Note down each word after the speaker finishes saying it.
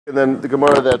And then the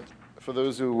Gemara that, for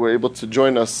those who were able to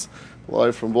join us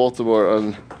live from Baltimore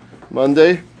on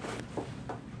Monday,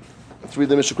 let's read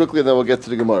the Mishnah quickly and then we'll get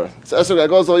to the Gemara. It's Esrog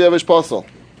HaGozel Yavish Pasal.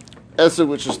 Esrog,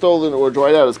 which is stolen or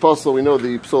dried out, is Pasal. We know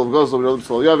the Psal of Gozel, we know the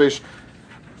Psal of Yavish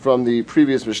from the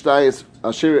previous Mishnayos.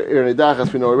 Ashir Ir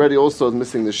Nedachas, we know already, also is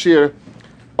missing the Shir.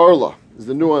 Orla is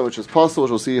the new one, which is Pasal,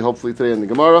 which we'll see hopefully today in the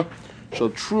Gemara.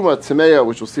 Shal Truma Timeya,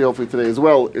 which we'll see hopefully today as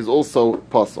well, is also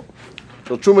Pasal.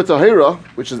 So Truma Tahira,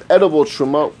 which is edible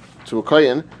Truma to a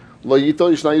Kayin, Lo Yito,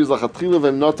 you should not use Lachatchila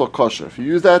V'Noto Kosher. If you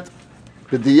use that,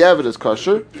 the Diyavid is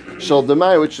Kosher. Shal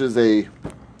Demai, which is a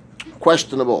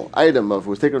questionable item of,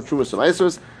 was taken from Truma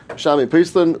Samaisers, Shami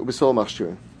Pislin, Ubisol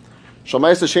Machshirin. Shal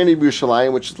Maisa Sheni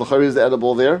B'Yushalayim, which is Lachari is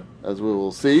edible there, as we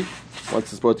will see.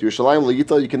 Once it's brought to Yerushalayim, Lo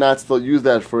Yito, you cannot still use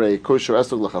that for a kosher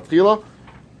Esrog Lachatchila.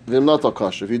 V'Noto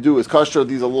Kosher. If you do, is Kosher.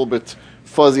 These are a little bit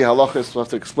fuzzy halachas. We'll have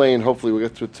to explain. Hopefully, we'll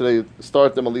get to today.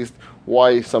 Start them at least.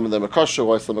 Why some of them are kosher?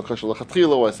 Why some are kosher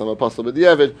lachatchila? Why some are pasal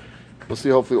b'diavad? We'll see.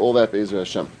 Hopefully, all that be'ezer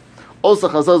Hashem. Also,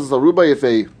 chazaz zaruba. If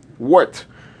a wart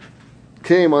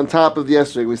came on top of the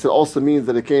esrog, we said also means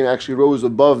that it came actually rose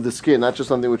above the skin, not just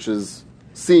something which is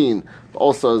seen, but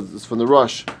also from the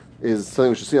rush is something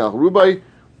which is seen al rubai,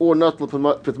 or not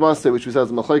pitmase, which we said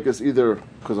is machlekes, either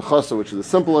because of chasa, which is a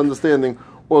simple understanding,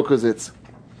 or because it's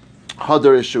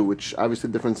hadar issue, which obviously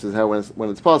the difference is how when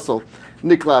it's possible.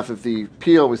 Niklaf, if the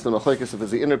peel, we said machlekes, if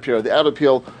it's the inner peel or the outer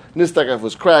peel. Nistak, if it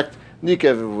was cracked.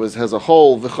 Nikev, if it has a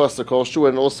hole. V'chasa kol shu,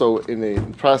 and also in a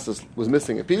process was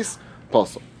missing a piece.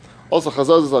 Possible. Also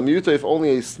chazaz is amuta, if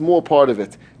only a small part of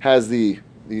it has these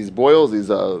boils, these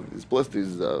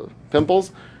blisters, these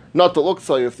pimples. Not the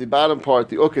uktzah, if the bottom part,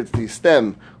 the ukitz, the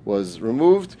stem was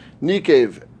removed.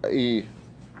 Nikev, he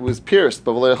was pierced,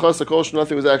 but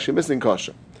nothing was actually missing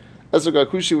kosher. Esrog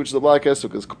HaKushi, which is the black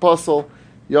esrog, is kapasal.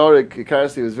 Yarik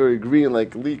Karsi was very green,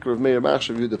 like leek of Meir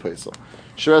Machshav Yuda Paisal.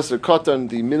 Shir Esrog Katan,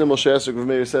 the minimal Shir Esrog of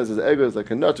Meir says is egg is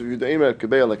like a nut of Yuda Emer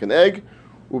Kebeya, like an egg.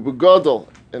 Ubegadol,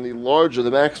 and the larger,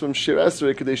 the maximum Shir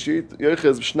Esrog Kadeshit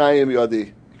Yerchez B'Shnayim Yadi.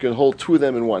 You can hold two of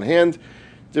them in one hand.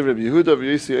 Different Yehuda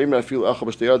V'Yisi Emer Afil Achav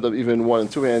B'Shteyadav, even in one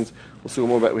and two hands. We'll see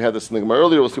more about. We had this in the Gemara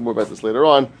earlier. We'll see more about this later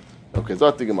on. Okay,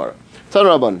 Zat the Gemara. Tan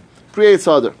Rabban, Pri-Eitz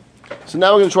Hadar. So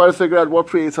now we're going to try to figure out what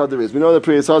Pri-Eitz Hadar is. We know that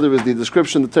Pri-Eitz Hadar is the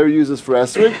description the Torah uses for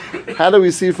esrog. How do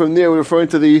we see from there? We're referring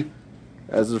to the,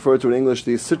 as is referred to in English,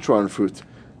 the citron fruit.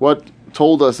 What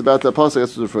told us about that pasuk?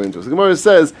 That's what it's referring to. So the Gemara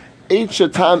says,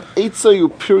 "Eitzatam eitzayu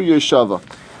pirya shava."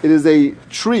 It is a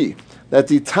tree that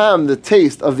the tam, the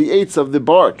taste of the eitz of the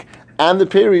bark and the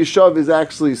pirya shav is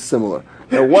actually similar.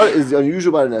 Now, what is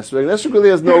unusual about an esrog? An esrog really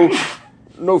has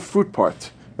no fruit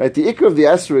part. Right, the ikar of the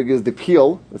esrog is the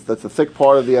peel. That's the thick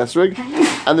part of the esrog,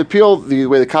 and the peel, the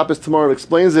way the Kappas tomorrow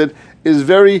explains it, is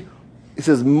very. It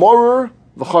says morer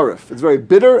v'charif. It's very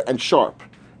bitter and sharp.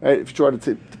 Right, if you try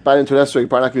to bite into an esrog, it's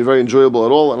probably not going to be very enjoyable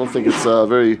at all. I don't think it's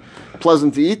very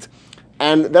pleasant to eat,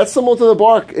 and that's similar to the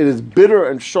bark. It is bitter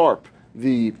and sharp.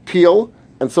 The peel,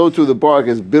 and so too the bark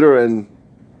is bitter and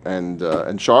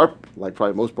sharp, like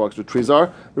probably most barks or trees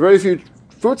are. Very few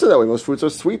fruits are that way. Most fruits are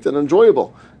sweet and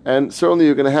enjoyable. And certainly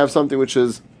you're going to have something which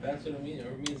is... That's what I mean.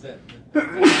 It means that the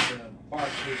bark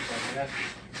tastes like an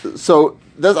esrog. So,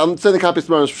 I'm saying the Kappas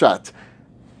tomorrow is pshat.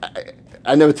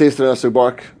 I never tasted an esrog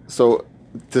bark, so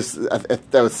that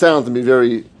would sound to me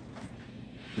very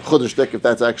chudashdik if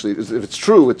that's actually... If it's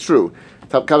true, it's true.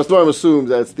 Kappas tomorrow assumes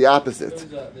that it's the opposite.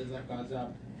 There's like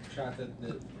a pshat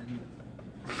that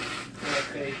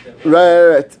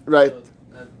Right.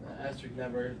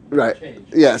 Never right.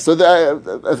 changed. Yeah. So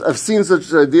I've seen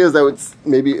such ideas that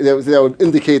would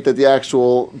indicate that the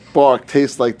actual bark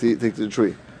tastes like the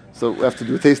tree. So we have to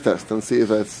do a taste test and see if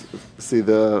that's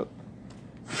the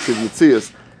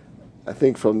mitzias. I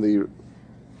think from the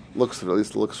looks, at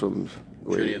least the looks from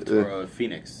Tree of Torah,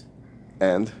 Phoenix.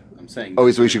 And I'm saying. so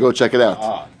we should go check it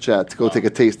out. Chat. Go take a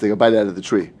taste. Take a bite out of the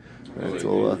tree. Right, so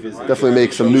we'll definitely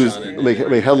make some news, make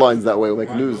headlines that way. We'll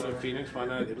make news. Phoenix, why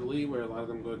not Italy, where a lot of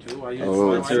them go to? That's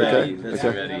already.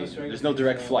 Okay. There's no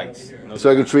direct flights. So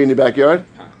I can tree in your backyard?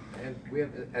 And we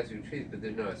have esrog trees, but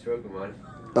there's no esrogim on.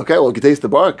 Okay, well, you can taste the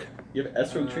bark. You have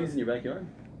esrog trees in your backyard?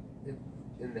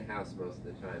 In the house most of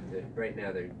the time. Right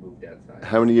now they're moved outside.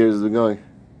 How many years has it been going?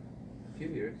 A few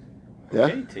years. Yeah.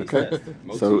 Taste Okay.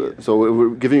 test. So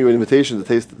we're giving you an invitation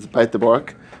to bite the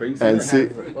bark and see.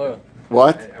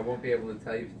 What? I won't be able to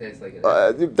tell you if it tastes like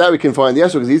it. That we can find. The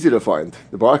esrog is easy to find.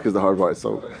 The bark is the hard part.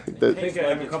 So I think I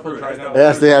have a couple right now.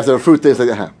 yes, they have the fruit taste like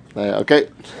that. Okay.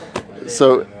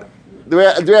 So the way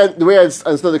I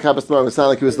understood the Kappas tomorrow, it sounded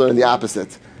like he was learning the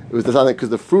opposite. It was the because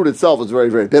the fruit itself was very,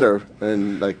 very bitter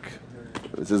and like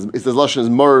it says lashon is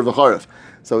morer v'charif.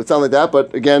 So it sounds like that,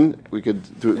 but again, we could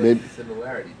do it. There's Maybe, a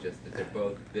similarity, just that they're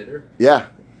both bitter. yeah,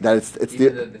 that it's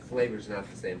Even though the flavor's not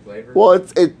the same flavor. well,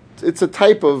 it's a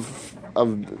type of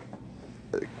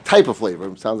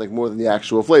flavor. It sounds like more than the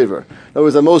actual flavor. In other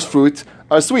words, that most fruit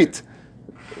are sweet.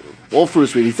 All fruit is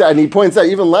sweet. He said, and he points out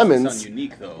even lemons. It's not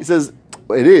unique though. He says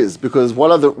it is because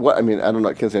what I mean, I don't know.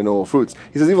 I can't say I know all fruits.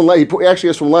 He says even he actually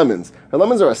gets from lemons. And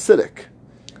lemons are acidic,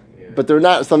 but they're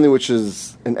not something which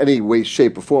is in any way,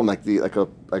 shape, or form like a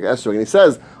esrog. And he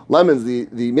says lemons,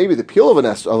 maybe the peel of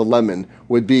a lemon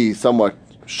would be somewhat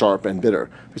sharp and bitter.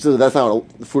 He says that's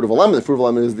not the fruit of a lemon. The fruit of a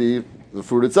lemon is the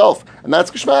fruit itself, and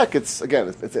that's geschmack. It's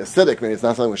acidic. Maybe it's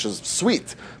not something which is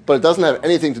sweet, but it doesn't have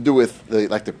anything to do with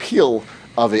the peel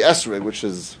of a esrog, which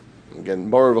is again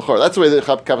morer v'chor. That's the way the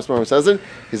Kappas Marim says it.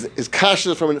 His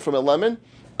kasha from a lemon,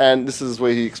 and this is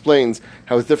where he explains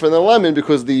how it's different than a lemon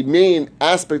because the main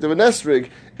aspect of an esrog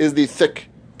is the thick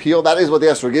peel. That is what the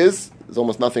esrog is. There's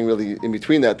almost nothing really in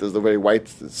between that. There's the very white,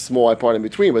 small part in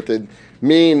between, but the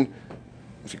main,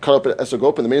 if you cut up an esrog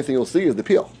open, the main thing you'll see is the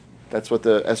peel. That's what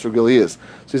the esrog really is.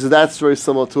 So he says that's very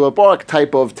similar to a bark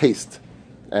type of taste,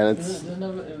 and it's. Doesn't it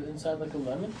have inside like a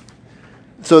lemon?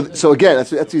 So again,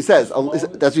 that's what he says. That's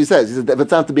what he says. He says that's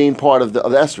not the main part of the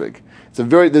esrog.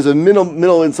 There's a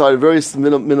middle inside, very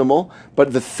minimal,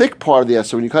 but the thick part of the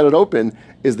esrog, when you cut it open,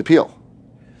 is the peel,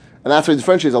 and that's what he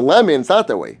differentiates. A lemon, it's not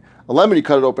that way. A lemon, you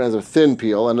cut it open as a thin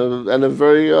peel and a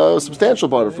very substantial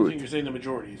part of I fruit. think you're saying the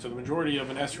majority. So the majority of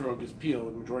an esrog is peel,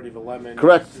 and the majority of a lemon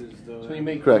Correct. is the... So you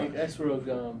make Correct. esrog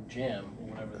jam or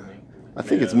whatever they make. I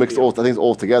think it's mixed all. I think it's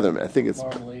all together. Man. I think it's.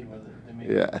 Marmalade with it. They make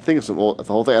Yeah, I think it's the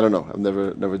whole thing. I don't know. I've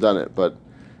never done it, but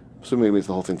assuming maybe it's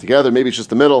the whole thing together. Maybe it's just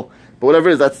the middle. But whatever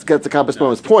it is, that's the Kappas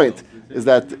Marim's point. Is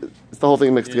that it's the whole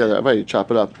thing mixed together. I bet you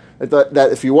chop it up.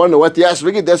 That if you want to know what the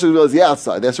esrog is the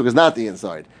outside. The esrog is not the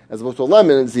inside. As opposed to a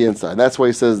lemon, it's the inside. That's why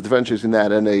he says differentiating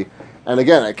that and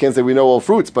again, I can't say we know all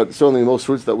fruits, but certainly most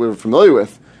fruits that we're familiar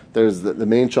with, there's the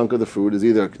main chunk of the food is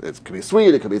either it could be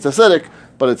sweet, it could be it's acidic,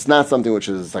 but it's not something which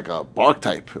is like a bark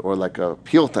type or like a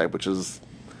peel type, which is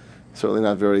certainly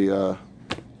not very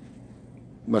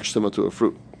much similar to a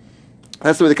fruit.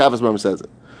 That's the way the Kappas Marim says it.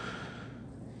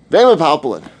 Vema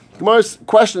palpulin. Gemara's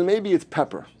question, maybe it's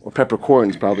pepper, or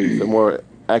peppercorns, probably the more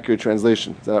accurate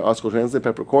translation. Is that how Oscar translate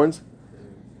peppercorns?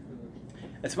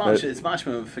 It's much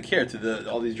fakir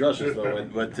to all these drushes though.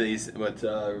 What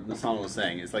Nasana was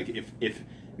saying is like if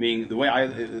meaning the way I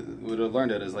would have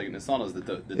learned it is like Nasana is that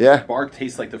the bark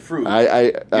tastes like the fruit.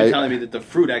 You're telling me that the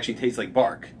fruit actually tastes like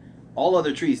bark. All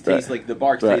other trees taste like the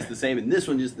bark taste the same, and this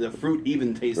one just the fruit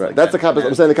even tastes like that's that. the Kappas.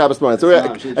 I'm saying the Kappas Marim. So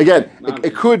again,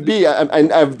 it could be,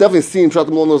 and I've definitely seen Shatim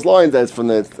along those lines. That it's from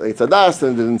the Eitzadas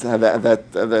and didn't have that.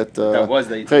 That was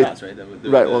the Eitzadas, right?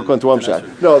 Right. Well, according to one shot.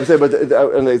 No, I'm saying, but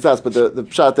and the Eitzadas, but the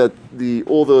shot that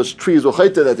all those trees were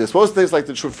chayta that they're supposed to taste like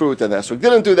the true fruit, and the esrog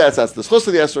didn't do that. So that's the schus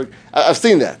of the esrog. I've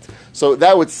seen that. So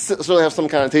that would certainly have some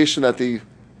connotation that the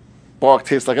bark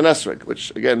tastes like an esrog,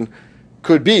 which again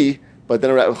could be. But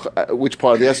then, which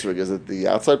part of the esrog is it? The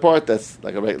outside part? That's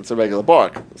like it's a regular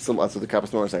bark. Similar to the Kappas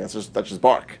Marim saying that's just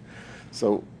bark.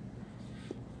 So,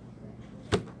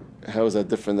 how is that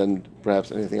different than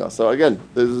perhaps anything else? So again,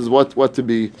 this is what to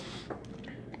be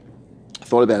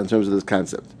thought about in terms of this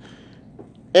concept.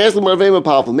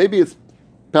 Maybe it's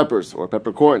peppers or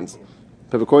peppercorns.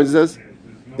 Peppercorns, he says.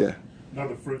 Yeah. Not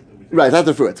the fruit. Right, not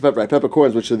the fruit. It's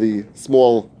peppercorns, which are the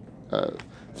small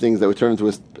things that would turn into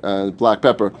a black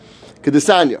pepper.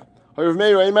 Kedisanya. Where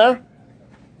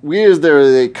is there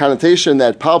a connotation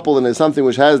that palpulin is something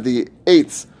which has the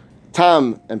eitz,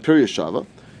 tam, and period shava?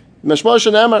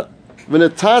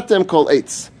 V'netatem kol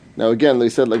eitz. Now again, like we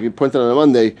said, like we pointed out on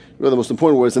Monday, the most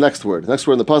important word is the next word. The next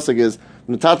word in the pasuk is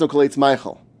v'netatem kol eitz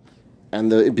meichel.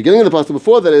 And the beginning of the pasuk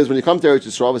before that is when you come to Eretz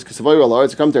Yisrael, it's kisavoyu al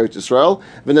you come to Eretz Yisrael,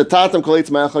 v'netatem kol eitz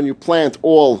meichel, and you plant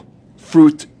all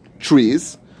fruit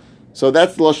trees. So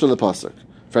that's the lashon of the pasuk.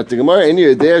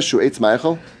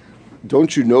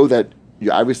 Don't you know that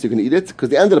you're obviously going to eat it? Because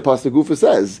the end of the pasuk Gufa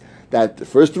says that the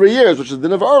first 3 years, which is the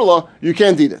din of Arla, you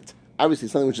can't eat it. Obviously,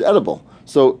 it's something which is edible.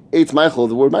 So, eitz Meichel,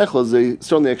 the word Meichel is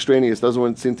certainly extraneous,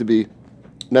 doesn't seem to be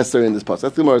necessary in this pasuk.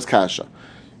 That's the Gemara's kasha.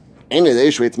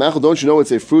 Don't you know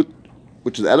it's a fruit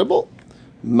which is edible?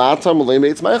 Matar Malay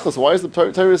eitz Meichel. So why is the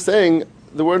Torah saying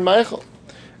the word Meichel?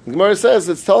 The Gemara says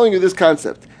it's telling you this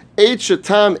concept. Eitz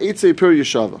shetam eitz pir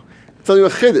yeshava. It's telling you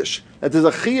a chiddush that there's a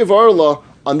chiyuv arla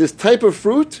on this type of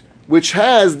fruit which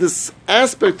has this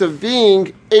aspect of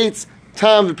being eitz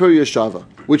tam v'pir yeshava,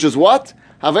 which is what?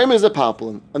 Havem is a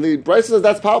palpulin. And the Bryce says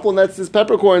that's palpulin, that's these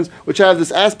peppercorns which have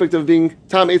this aspect of being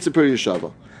tam eitz v'pir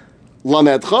yeshava.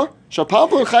 Lamedcha,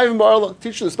 Shapalpul Chayiv Barla.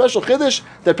 Teach you the special chiddush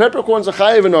that peppercorns are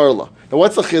chayiv in arla. Now,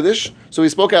 what's the chiddush? So we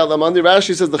spoke out on Monday.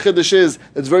 Rashi says the chiddush is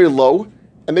it's very low,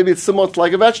 and maybe it's somewhat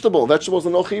like a vegetable. Vegetables are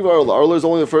no chayiv arla. Arla is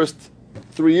only the first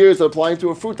 3 years of applying to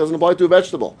a fruit. Doesn't apply to a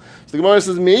vegetable. So the Gemara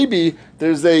says maybe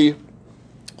there's a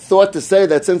thought to say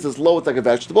that since it's low, it's like a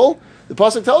vegetable. The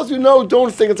pasuk tells you, no,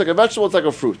 don't think it's like a vegetable, it's like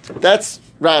a fruit. That's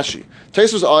Rashi.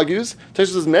 Tosfos argues,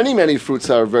 Tosfos says many fruits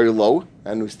are very low,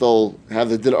 and we still have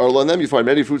the din arla on them. You find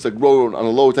many fruits that grow on a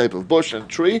low type of bush and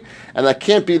tree, and that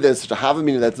can't be there's such a hava,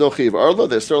 meaning that's no chiv arla.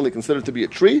 They're certainly considered to be a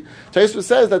tree. Tosfos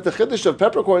says that the chiddush of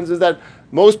peppercorns is that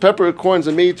most peppercorns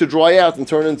are made to dry out and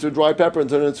turn into dry pepper and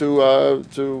turn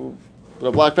into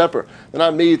black pepper. They're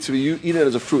not made to be eaten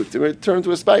as a fruit. They're made to turn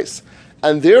into a spice.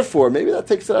 And therefore, maybe that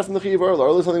takes it out from the chiv arla.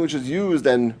 Arla is something which is used,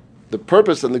 and the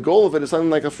purpose and the goal of it is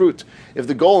something like a fruit. If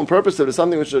the goal and purpose of it is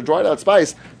something which is a dried out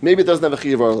spice, maybe it doesn't have a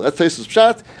chiv arla. That's Tosfos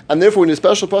pshat, and therefore we need a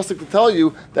special pasuk to tell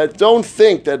you that don't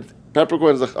think that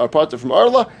peppercorns are parted from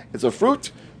arla. It's a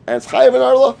fruit, and it's chayiv in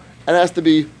arla, and it has to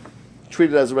be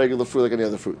treated as a regular fruit like any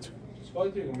other fruit. Just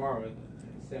going through Gemara,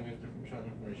 Sam after from Shana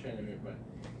from Rishonim, but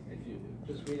if you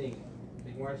just reading,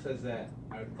 the Gemara says that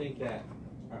I would think that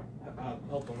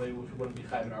helpful maybe which wouldn't be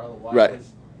chayv in arla. Why? Right. Because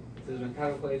it says when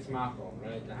calculates machol,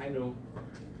 right? And I know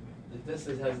that this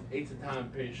has 8 time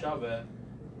period shava.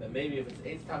 That maybe if it's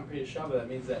 8 time period shava, that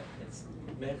means that it's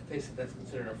that's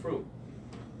considered a fruit.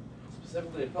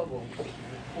 Specifically a pilpul,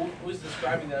 who's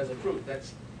describing that as a fruit?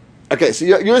 That's okay. So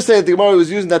you're saying the Gemara was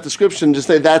using that description to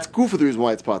say that's good for the reason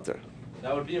why it's pater.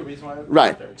 that would be a reason why. It would be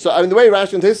Right. pater. So I mean, the way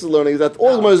Rashi and Tosfos is learning is that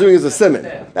all the Gemara is doing is a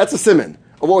siman. That's a siman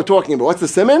of what we're talking about. What's the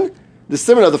siman? The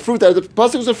siman of the fruit that the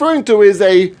pasuk is referring to is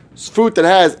a fruit that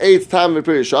has 8 time of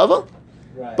period shava.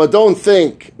 Right. But don't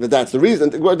think that that's the reason.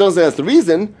 Don't say that's the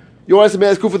reason. You want to say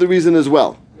that's good for the reason as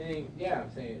well. Meaning, yeah,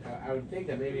 I'm saying I would think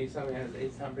that maybe something has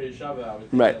 8 time period shava. I would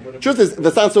think Right. that would've Truth been- is,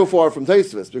 that's not so far from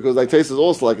Tosfos, because like Tosfos is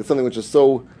also like it's something which is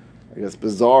so, I guess,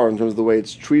 bizarre in terms of the way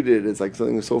it's treated. It's like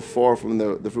something so far from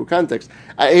the fruit context.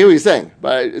 I hear what you're saying,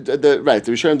 but the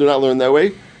Rishonim do not learn that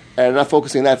way, and not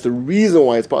focusing on that's the reason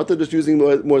why it's part. They're just using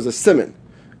more as a siman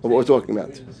of what we're talking about.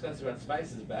 We discussed about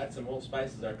spices, but some old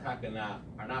spices are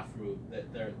not fruit.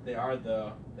 That they are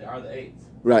the 8s.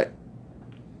 Right.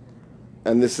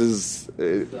 And this is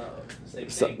The same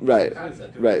thing. right,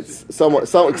 Concept. right. Somewhat,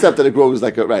 except that it grows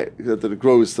like except that it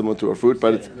grows similar to a fruit,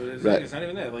 but it's But it's, right. it's not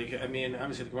even that. Like, I mean,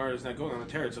 obviously the Gemara is not going on the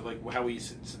terrace of like how we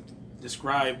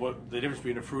describe what the difference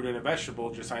between a fruit and a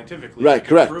vegetable just scientifically. Right, Like,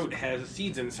 correct. A fruit has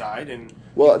seeds inside, and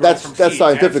Well, it grows that's from seeds.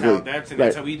 scientifically. That's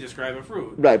Right. how we describe a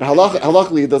fruit. Right, but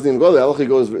halachically it doesn't even go there. Halachically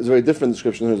goes is a very different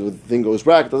description in terms of the thing goes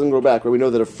back, it doesn't grow back. Right? We know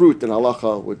that a fruit in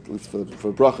halacha,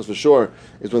 for brachas for sure,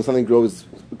 is when something grows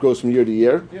from year to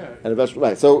year. Yeah. And a vegetable,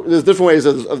 right? So there's different ways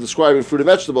of describing fruit and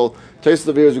vegetable. Tosfos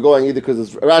of here is going either because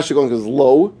it's Rashi going because it's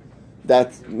low,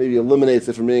 that maybe eliminates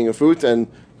it from being a fruit, and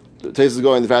Tosfos is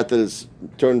going the fact that it's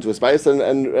turned into a spice, and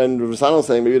Rav Sanel is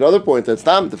saying maybe another point that's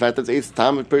tam, the fact that it's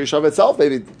tam and Perishava itself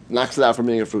maybe knocks it out from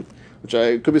being a fruit. Which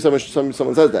could be someone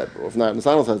says that, or if not,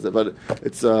 Nasanel says that. But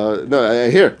it's no, I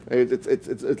hear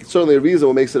it's certainly a reason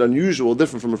what makes it unusual,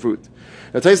 different from a fruit.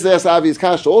 Now, Tosfos asks Avi's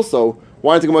kasha also.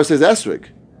 Why don't the Gemara says esrig?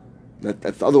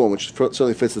 That's the other one which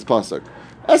certainly fits this pasuk.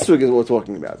 Esrig is what we're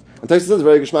talking about. And Tosfos says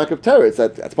very geshmak of terror. It's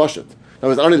that's pashut. Now,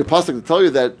 I don't need a pasuk to tell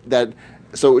you that.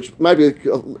 So which might be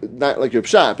not like your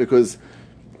pshat, because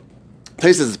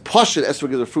Tosfos says pashut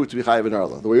esrig is a fruit to be chayiv in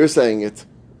arla. The way you're saying it,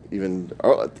 even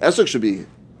esrig should be.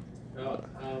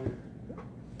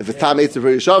 If it's tam eitz for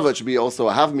Yeshava, it should be also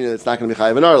a half minute. It's not going to be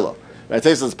chayiv in arla. Right?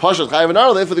 Tosfos says pashut chayiv in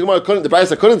arla. Therefore, the Gemara the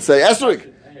Brisa couldn't say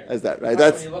esrig as that. Right?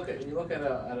 That's when you look at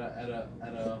a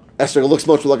esrig looks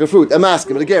much more like a fruit. I'm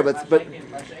asking, but again,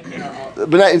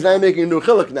 but he's not making a new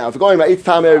chiluk now. If you're going by each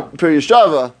time per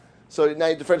Yeshava, so now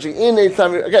you're differentiating in each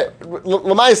time. Okay,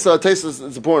 Lamaisa Tosfos is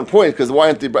an important point, because why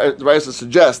aren't the Brisa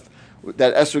suggest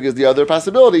that esrig is the other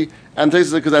possibility, and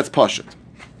Tosfos because that's pashut.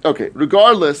 Okay,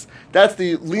 regardless, that's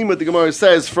the limit the Gemara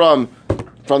says from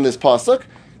this pasuk,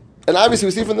 and obviously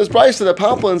we see from this brisa that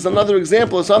Pamplin is another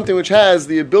example of something which has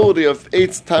the ability of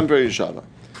 8 time period Yeshava.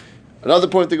 Another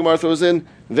point the Gemara throws in: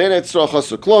 Vein Eitzral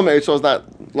Chasur Klom. Eitzral is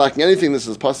not lacking anything. This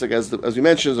is pasuk as we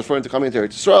mentioned is referring to coming to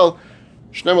Eretz Yisrael.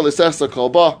 Shneimar L'Sechsa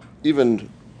Kolba, even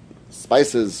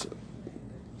spices,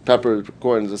 pepper,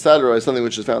 corns, etc., is something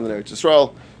which is found in Eretz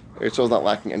Yisrael. Eretz Yisrael is not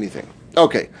lacking anything.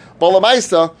 Okay,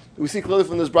 Balamaisa, we see clearly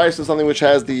from this brisa something which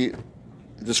has the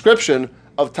description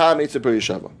of Tam Eitzer Per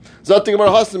Yeshava. Zot the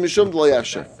Gemara Hasan Mishum D'Lo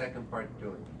Yasher. That second part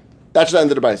doing. That's the end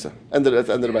of the brisa. End of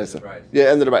the brisa. Brisa. Yeah,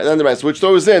 end of the brisa. Which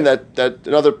throws in that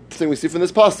another thing we see from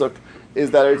this pasuk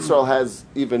is that Eretz Yisrael has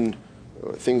even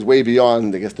things way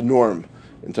beyond, I guess, the norm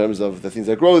in terms of the things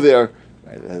that grow there.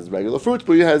 Right? It has regular fruits,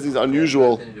 but it has these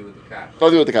unusual. Nothing to do with the cash.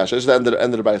 Nothing with the kasha. It's just the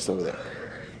end of the base over there.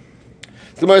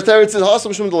 The Gemara says,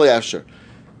 "Hasam shum d'lo yafsher."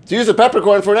 To use a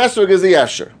peppercorn for an esrog is the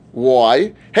yafsher.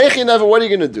 Why? Heichi never. What are you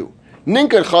going to do?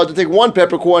 Ninkar chad, to take one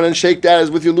peppercorn and shake that as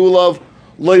with your lulav.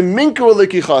 Loy minkar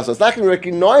lekichas. It's not going to be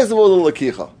recognizable the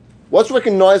lekicha. What's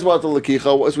recognizable about the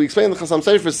lekicha? As we explained, the Chasam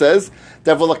Sofer says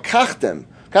that v'lakachtem.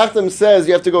 Kachtem says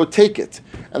you have to go take it,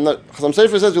 and the Chasam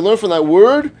Sofer says you learn from that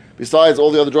word. Besides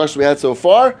all the other drashas we had so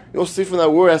far, you also see from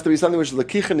that word it has to be something which is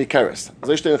lekicha nikaris. As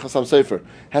I say in Chasam Sofer, it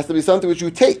has to be something which you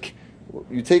take.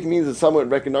 You take means it's somewhat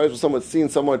recognizable, somewhat seen,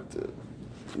 somewhat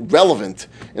relevant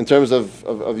in terms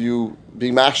of you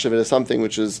being machshav as something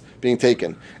which is being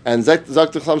taken. And Zak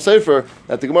Chasam Sofer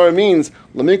that the Gemara means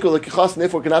lamikra lekichas, and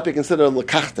therefore cannot be considered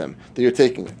lekachtem that you're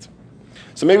taking it.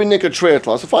 So maybe nikra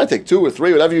treitla. So fine, take 2 or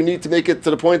 3, whatever you need to make it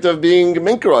to the point of being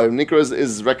minkra. Nikra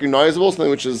is recognizable,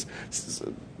 something which is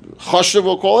chashav,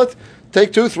 we'll call it.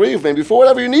 Take 2, 3, maybe 4,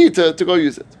 whatever you need to go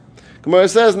use it. Gemara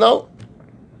says no.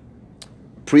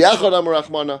 Priyachad amar.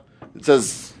 It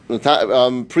says pre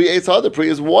eitzad. The pre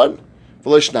is 1.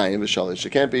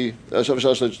 It can't be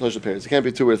it can't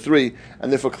be 2 or 3,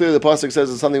 and therefore clearly the pasuk says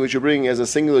it's something which you're bringing as a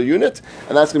singular unit,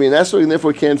 and that's going to be an esrog, and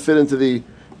therefore it can't fit into the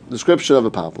description of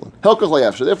a papelin. Helkach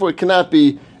layafsher. Therefore it cannot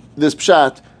be this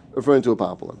pshat referring to a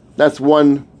papelin. That's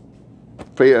one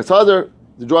pre eitzad.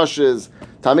 The drush is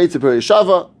tamei tzipur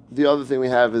yeshava. The other thing we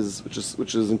have is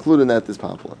which is included in that is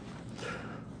papelin.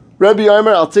 Rabbi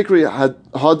Yomer al tikri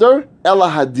hadar ela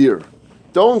hadir.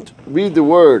 Don't read the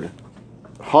word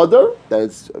hadar, that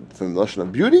is from the lashon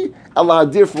of beauty. Ela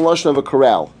hadir from the lashon of a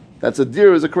corral. That's a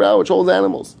deer is a corral which holds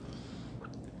animals.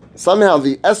 Somehow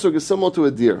the esrog is similar to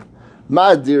a deer.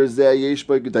 Ma deer zeh yesh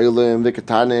bo gedalim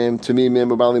v'katanim tamimim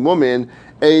u'bali mumin.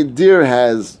 A deer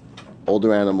has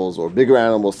older animals or bigger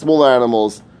animals, smaller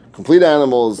animals, complete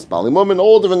animals, bali mumin,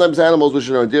 all different types of animals which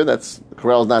are a deer. That's the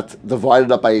corral is not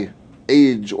divided up by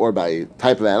age or by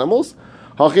type of animals.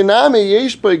 So too,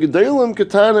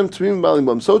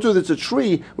 it's a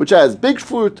tree which has big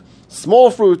fruit,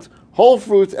 small fruit, whole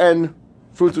fruit, and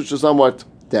fruits which are somewhat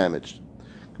damaged.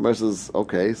 Gemara says,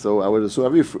 okay, so I would assume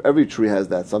every tree has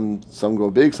that. Some go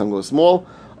big, some go small.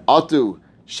 Atu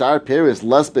shar peris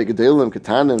less big gedalim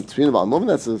katanim tefina b'almum.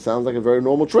 That sounds like a very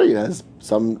normal tree. It has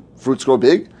some fruits grow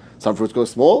big. Some fruits go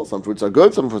small, some fruits are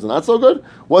good, some fruits are not so good.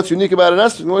 What's unique about an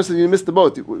esrog? Gemara says you missed the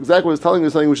boat. Exactly what it's telling you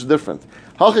is something which is different.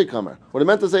 Hachi kamer. What it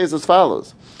meant to say is as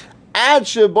follows. Ad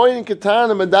sheboyin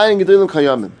katanim adayin gedalim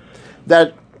kayamim.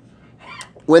 That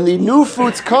when the new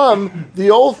fruits come,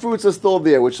 the old fruits are still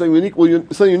there, which is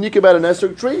something unique about an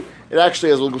esrog tree. It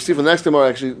actually, as we'll see from the next Gemara,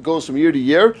 actually goes from year to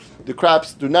year. The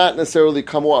crops do not necessarily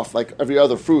come off like every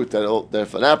other fruit. That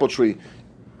if an apple tree,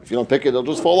 if you don't pick it, it'll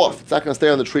just fall off. It's not going to stay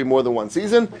on the tree more than one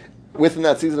season. Within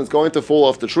that season, it's going to fall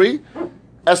off the tree.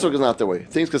 Esrog is not that way.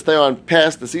 Things can stay on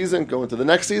past the season, go into the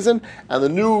next season, and the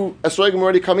new esrogim are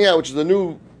already coming out, which is the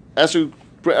new esrog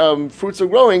fruits are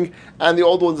growing, and the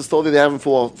old ones are still there. They haven't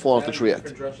fallen off the tree yet.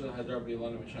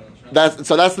 That's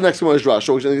the next one is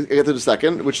drush, which we'll get to the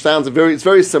second, which sounds it's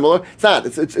very similar. It's not.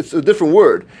 It's a different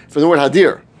word from the word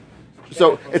hadir.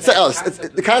 So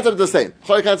the concept is the same.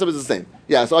 The concept is the same.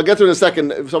 Yeah. So I'll get to it in a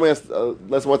second. If somebody asks,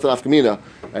 what's an afkamina?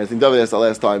 I think David asked that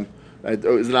last time. Right?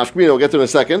 Is an afkamina? We'll get to it in a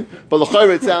second. But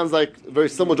l'chayre it sounds like a very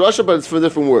similar drasha, but it's for a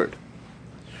different word.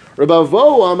 Rabbi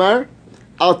Vo Amar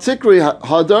al tikri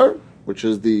hadar, which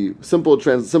is the simple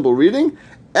reading.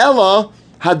 Ella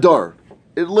hadar,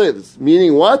 it lives.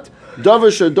 Meaning what?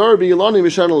 Davar shadar b'ilani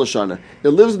mishana l'shana. It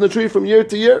lives in the tree from year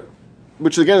to year.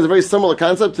 Which again is a very similar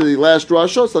concept to the last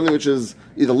drasha, something which is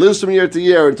either lives from year to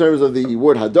year in terms of the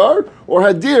word hadar, or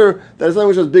hadir, that is something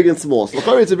which is big and small.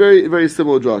 So it's a very, very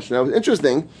similar drasha. Now it's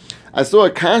interesting, I saw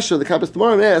a kasha, the Kappas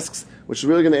Tamarim asks, which is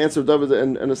really going to answer David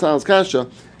and Asal's kasha,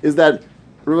 is that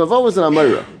Rava was an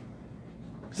Amira.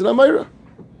 It's an Amira.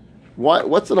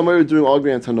 What's an Amira doing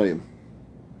arguing on Tanoim?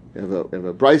 We have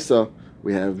a Brisa,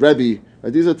 we have Rebbe.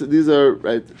 Right? These are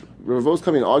right. Ravo's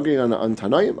coming arguing on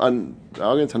Tanoim,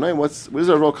 arguing Tanoim. What does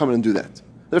Ravo come in and do that?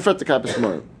 They're fret the Kappas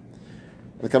Tamarim.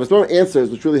 The Kappas Tamarim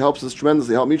answers, which really helps us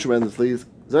tremendously, helped me tremendously, is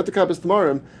that the Kappas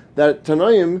Tamarim that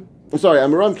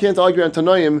Amiram can't argue on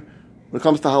Tanoim when it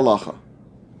comes to halacha.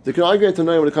 They can argue on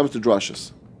Tanoim when it comes to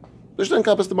drashas. There's no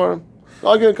Kappas Tamarim.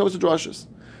 Argue when it comes to drashas.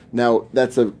 Now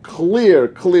that's a clear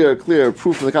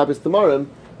proof from the Kappas Tamarim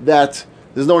that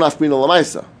there's no nafmina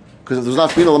l'maisa. Because if there's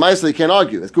nafmina l'maisa, you can't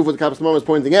argue. That's proof what the Kappas Tamarim is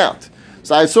pointing out.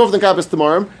 So I saw from the Kappas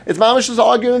Tamarim, it's mamish is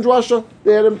arguing in drasha.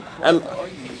 They had him and.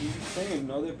 He's saying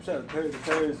another The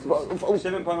Torah is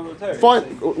seven pound of the Torah.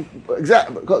 Fine,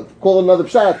 exactly. Call it another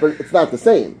pshat, but it's not the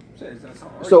same.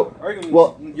 So,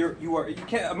 well, you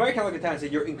can't. American Lagatan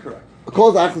said you're incorrect.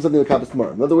 Calls actually something like Kappas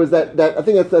tomorrow. In other words, that I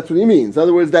think that's what he means. In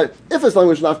other words, that if it's something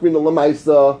which not being the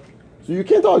lamaisa, so you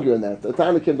can't argue in that. The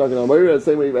time can't argue on the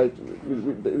same way, right?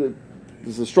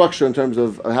 There's a structure in terms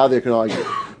of how they can argue.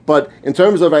 But in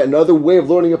terms of another way of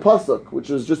learning a pasuk, which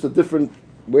is just a different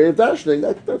way of dashing,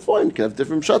 that's fine. You can have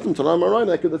different pshatim, Tanam Arayin.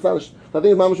 That's not. I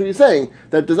think Mamash what you're saying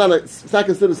that it's not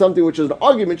considered something which is an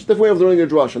argument, just a different way of learning a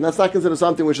drush, and that's not considered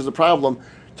something which is a problem.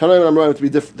 Tanam Arayin to be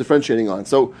differentiating on.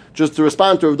 So just to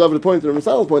respond to David's point and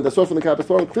Rasal's point, that's from the Kappas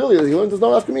Torah clearly that he learned there's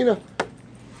no afkamina.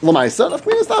 Lamaisa,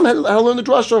 nafkamina is how to learn the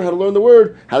drasha, how to learn the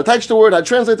word, how to touch the word, how to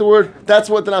translate the word. That's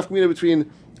what the nafkamina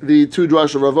between the two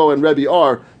drasha, Ravo and Rebbe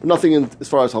are, but nothing as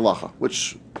far as halacha,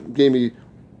 which gave me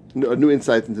a new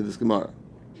insight into this Gemara.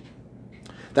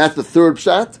 That's the third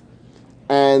pshat,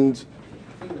 and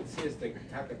I think it says the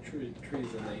type of trees,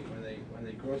 when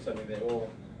they grow something, they're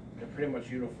pretty much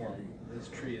uniform. This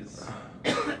tree is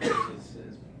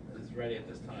ready at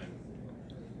this time.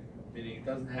 Meaning it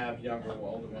doesn't have younger or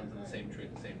older ones in the same tree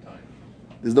at the same time.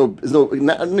 There's no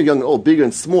young or old, bigger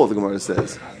and small. The Gemara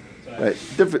says, right?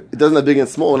 Different. It doesn't have big and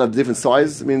small and have different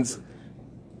size. It means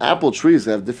apple trees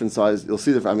have different size. You'll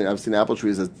see different. I mean, I've seen apple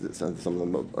trees that some of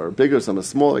them are bigger, some are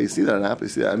smaller. You see that in apple. You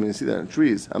see that. I mean, you see that in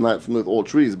trees. I'm not familiar with all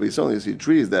trees, but you certainly see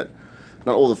trees that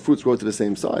not all the fruits grow to the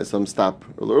same size. Some stop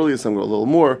a little earlier, some grow a little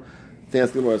more. The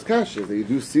answer to the Gemara's kasha is that you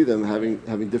do see them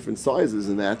having different sizes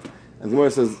in that. And the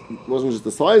Gemara says it wasn't just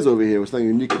the size over here; it was something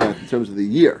unique about in terms of the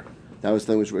year. That was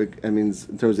something which means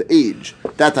in terms of age.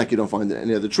 That type you don't find in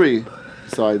any other tree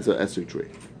besides an esrog tree.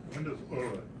 When does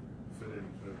Ora fit in?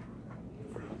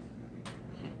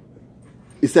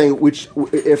 He's saying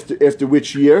after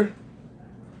which year?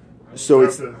 So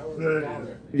it's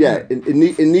it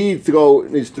needs to go.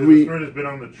 It needs 3. The fruit has been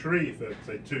on the tree for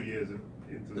say 2 years into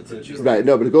the tree. Right,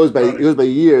 no, but it goes by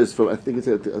years. From I think it's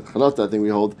a Chanata. I think we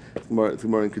hold more in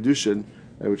Kedushin,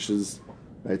 which is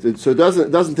right. So it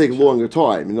doesn't take longer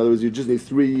time. In other words, you just need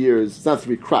 3 years. It's not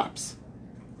 3 crops.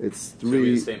 It's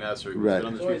 3. So the same esrog. Right. It's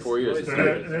been on the tree 4 years. It's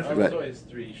Right.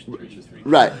 Three.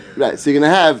 Right. So you're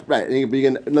gonna have right. And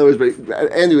in other words,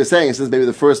 but Andy was saying since maybe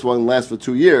the first one lasts for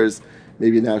 2 years,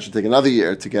 maybe now it should take another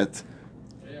year to get.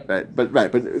 Right. But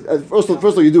first of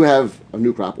all, you do have a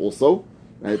new crop also.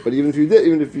 Right, but even if you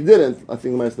didn't, I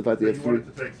think the fact that you have you 3.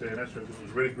 wanted to take say an esrog that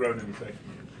was really grown in the second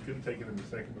year. You couldn't take it in the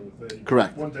second or the third year.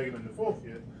 Correct. One taken in the 4th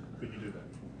year. Could you do that?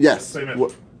 Yes. Same esrog.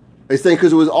 What, he's saying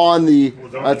because it was on the.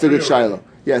 That's a good tree shiloh.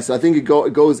 Yes, I think it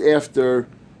goes after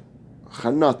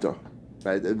Chanata,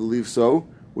 right? I believe so,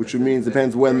 which means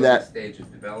depends when that stage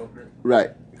of development.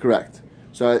 Right, correct.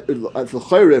 So the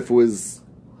Chayrif was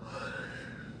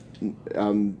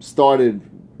started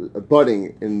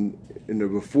budding in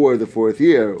before the 4th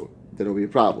year, then it'll be a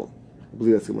problem. I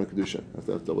believe that's Gemara Kedusha. I have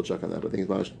to double check on that. But I think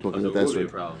it's talking about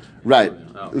that. Right,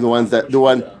 the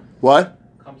one. What?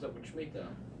 Comes up with Shemitah.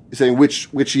 You're saying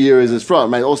which year is this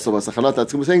from? Right, also Sachanat.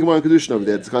 That's we're saying Gemara Kedushin over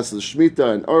there. It discusses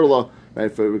Shemitah and Orla, right,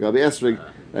 for Gabi Esrig,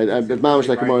 right? And Mamash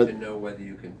like Gemara. To know whether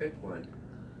you can pick one.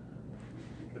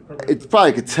 It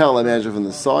probably could tell. I imagine from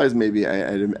the size. Maybe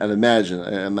I'd imagine.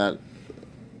 I'm not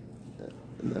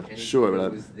sure,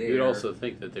 but you'd also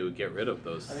think that they would get rid of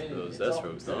those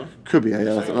esrogs, no? Could be. I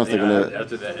don't know if they're gonna.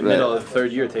 After the middle of the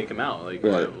 3rd year, take them out. Like,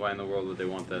 why in the world would they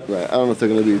want that? Right. I don't know if they're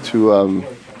going to be too.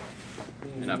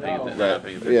 You're not paying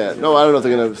attention. Yeah. No, I don't know if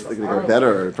they're going to get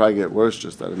better or probably get worse.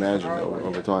 Just I'd imagine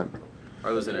over time.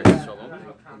 Are those in Eretz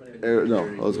Shalom?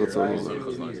 No, those got so.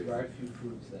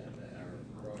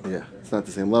 Yeah, it's not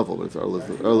the same level, but it's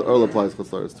Earl applies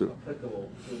Chutzlaris too.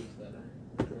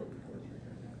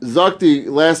 Zakti,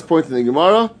 last point in the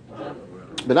Gemara.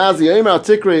 Benazi Yaimer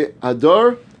Tikre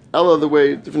Hadar. Ella, the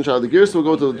way different child. The Gersa will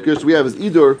go to the Gersa we have is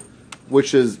Idur,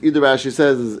 which is Idur. Rashi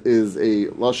says is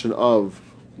a lashon of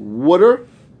water,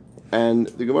 and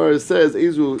the Gemara says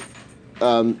Izu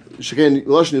Sheken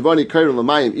lashon Yivani Kairun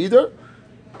Lamayim Idur.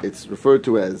 It's referred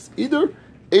to as Idur.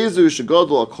 Izu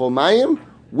Shegadol Akol Mayim,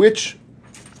 which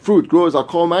fruit grows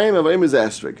Akol Mayim Avaim is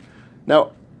Esrog.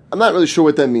 Now, I'm not really sure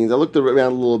what that means. I looked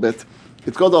around a little bit.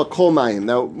 It's called Akol Mayim.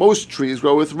 Now, most trees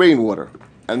grow with rainwater,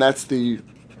 and that's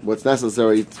what's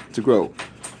necessary to grow.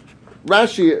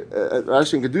 Rashi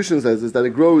in Kedushin says is that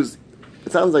it grows.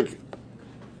 It sounds like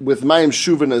with Mayim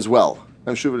Shuvin as well.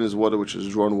 Mayim Shuvin is water which is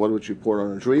drawn water which you pour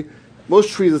on a tree. Most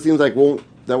trees, it seems like it's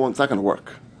not going to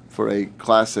work for a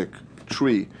classic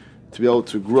tree to be able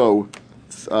to grow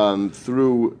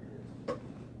through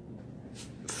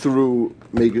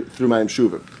Mayim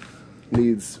Shuvin.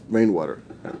 Needs rainwater.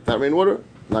 Without rainwater,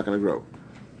 not going to grow.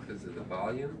 Because of the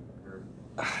volume? Or?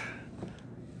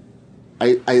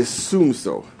 I assume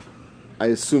so. I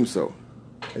assume so.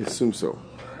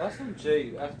 Last time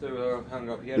Jay, after hung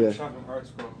up, he had a shot from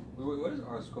article. What is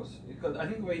article? Because I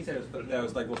think what he said was that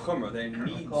was like L'chumra, that it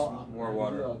needs more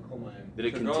water. That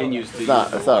it continues to. It's not.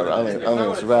 I don't think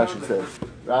it's what Rashi says.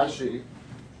 Rashi.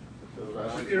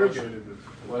 Irrigated.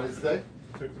 What does it say?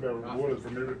 Talks about water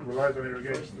relies on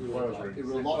irrigation as well as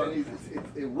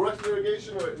It works for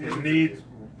irrigation, or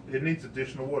it needs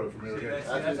additional water from irrigation.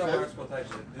 That's how article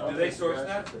types it. Do they source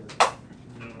that?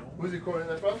 No. Who's he quoting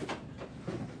that from?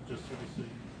 Just so you see.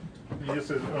 He just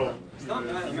says,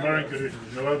 in marine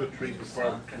conditions, no other trees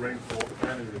require rainfall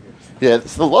and irrigation. Yeah,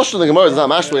 so the lashon of the Gemara is not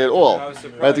mashway at all.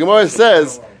 Right? The Gemara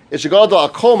says it should go to a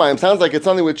kol mayim. Sounds like it's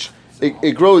something which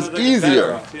it grows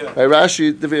easier. Right?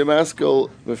 Rashi Divya Maskell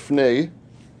B'fnei.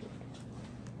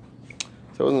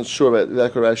 So I wasn't sure about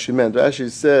exactly what Rashi meant. Rashi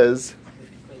says.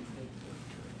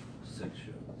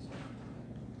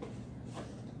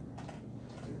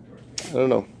 I don't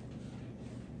know.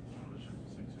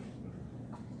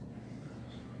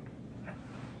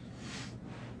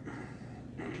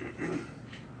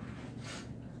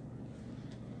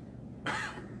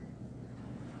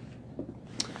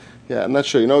 Yeah, I'm not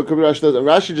sure. You know, it could be Rashi does.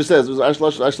 Rashi just says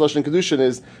Rashi and Kedushin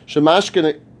is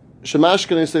Shemashkin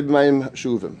Yisei b'mayim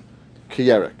shuvim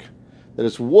kiyerek. That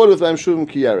it's water with mayim shuvim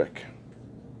kiyerek.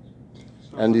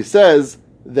 And he says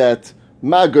that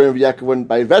ma gurn v'yakov, when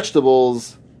by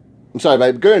vegetables,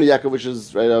 by gurn v'yakov, which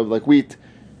is right like wheat,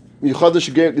 michadash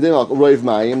gedin al roiv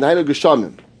mayim nainu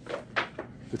geshamim.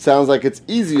 It sounds like it's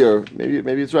easier.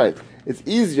 Maybe it's right. It's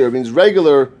easier. It means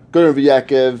regular gurn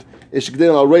v'yakov. Ish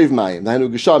gedin al roiv mayim nainu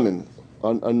geshamim.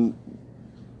 On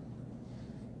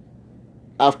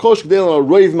avkosh gedin al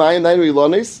roiv mayim nainu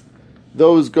ilonis.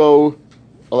 Those go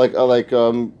like right.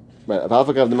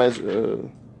 Avafakav the mayim.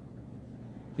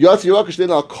 Yotzi yokash gedin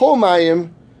al kol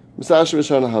mayim misashim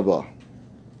mishana haba.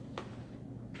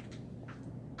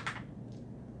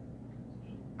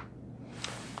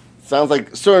 Sounds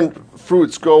like certain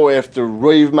fruits grow after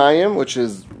roiv mayim, which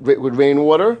is with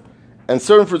rainwater, and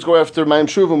certain fruits go after mayim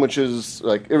shuvim, which is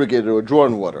like irrigated or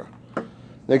drawn water.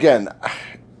 Again,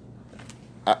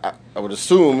 I would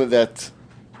assume that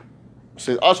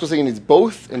so Ashko saying it needs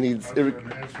both. It needs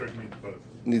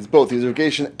both. Needs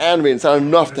irrigation and rain. It's not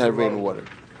enough to have rainwater.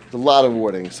 It's a lot of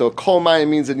watering. So kol mayim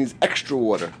means it needs extra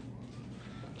water.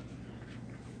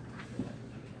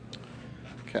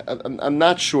 Okay, I'm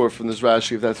not sure from this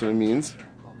Rashi if that's what it means.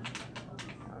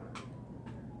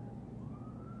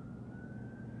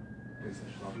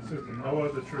 No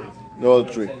other tree. No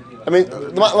other tree. I mean,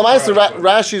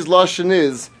 Rashi's lashon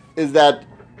is that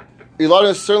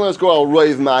Ilanis certainly let's go al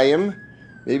roiv mayim.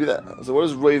 Maybe that. So what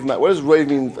does roiv mayim? What does roiv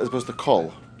mean as opposed to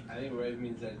kol? I think roiv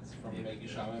means that it's from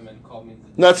Megishamim and kol means.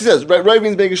 No, he says roiv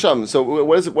means megishamim. So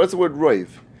what is it? What's the word roiv?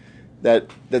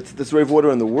 That's roiv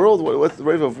water in the world. What's the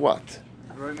roiv of what?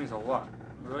 Roiv means a lot.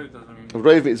 Roiv doesn't mean.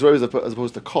 Roiv is as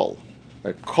opposed to kol.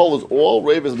 Right? Kol is all.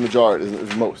 Roiv is majority.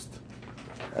 Is most.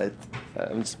 Right?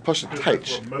 It's push it tight.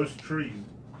 For most trees,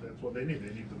 that's what they need.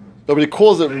 They need them. Nobody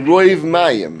calls it roiv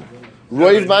mayim.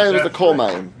 Roiv mayim is the kol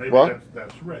mayim. Maybe What?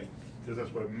 That's right, because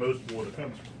that's where most water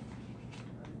comes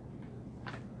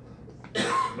from.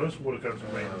 Most water comes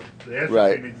from rain. The acid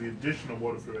Right. needs the additional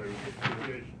water for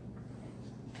irrigation.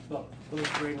 Well,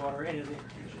 put rainwater in, isn't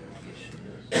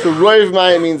it? So roiv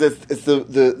mayim means it's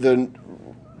the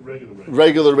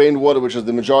regular rainwater, which is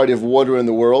the majority of water in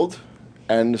the world.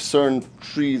 And certain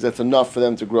trees, that's enough for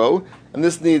them to grow. And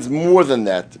this needs more than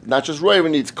that. Not just roiv, it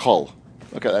needs kol.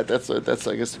 Okay, that's I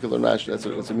guess the Rashi. That's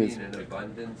what it means. An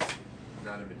abundance,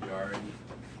 not a majority.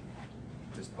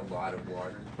 Just a lot of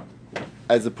water.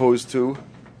 As opposed to.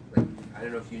 Like, I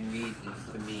don't know if you need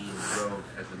to mean rove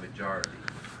as a majority.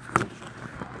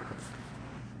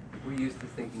 We're used to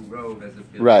thinking rove as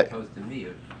opposed to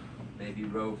me'ut. Maybe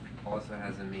rove also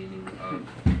has a meaning of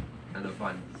an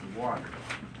abundance of water.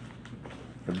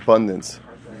 Abundance.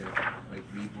 Like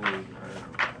ribui, I don't know.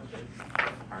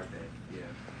 Parve,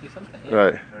 yeah.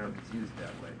 Right. I don't know if it's used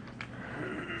that way.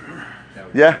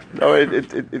 Yeah. No,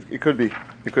 it could be.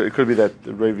 It could be that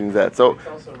the roiv means that. So. It's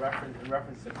also in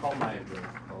reference to kol mayim.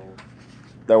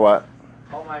 That what?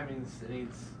 Kol mayim means it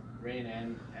needs rain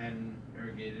and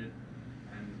irrigated.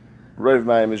 And Roiv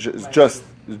mayim is just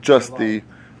the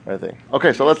right thing.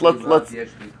 Okay, so let's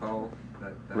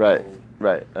right.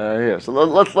 Right. Here. So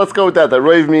let's go with that. That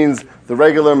roiv means the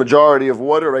regular majority of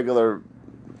water, regular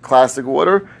classic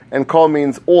water, and kol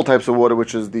means all types of water,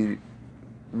 which is the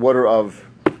water of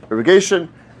irrigation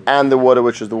and the water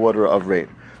which is the water of rain.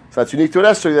 So that's unique to an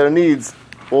estuary that it needs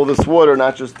all this water,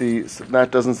 not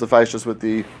doesn't suffice just with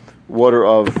the water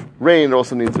of rain, it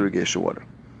also needs irrigation water.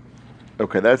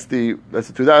 Okay, that's the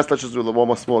two das. Let's just do one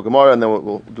more small Gemara, and then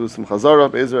we'll do some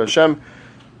Chazara. Be'ezer Hashem.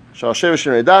 Shal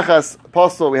Shevashin Redachas.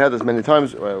 Apostle, we had this many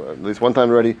times, at least one time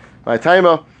already. My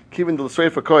timer, keeping the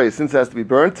straight for koi, since it has to be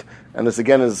burnt, and this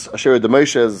again is Asher de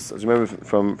Moshe, as you remember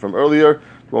from earlier,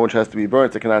 the one which has to be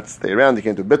burnt, it cannot stay around, you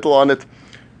can't do bittul on it.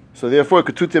 So therefore,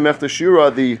 Ketutim Echta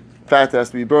Shira, the fat that has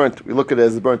to be burnt, we look at it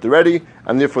as burnt already,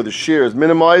 and therefore the shear is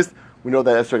minimized. We know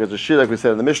that Esrog has a shear, like we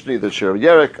said in the Mishnah, the shear of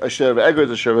Yerek, a shear of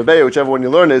Eger, a shear of Abeya, whichever one you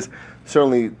learn is,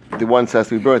 certainly the one that has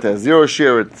to be burnt has zero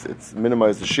shear, it's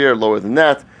minimized the shear, lower than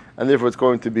that, and therefore it's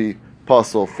going to be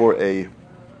possible for an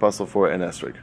Esrog.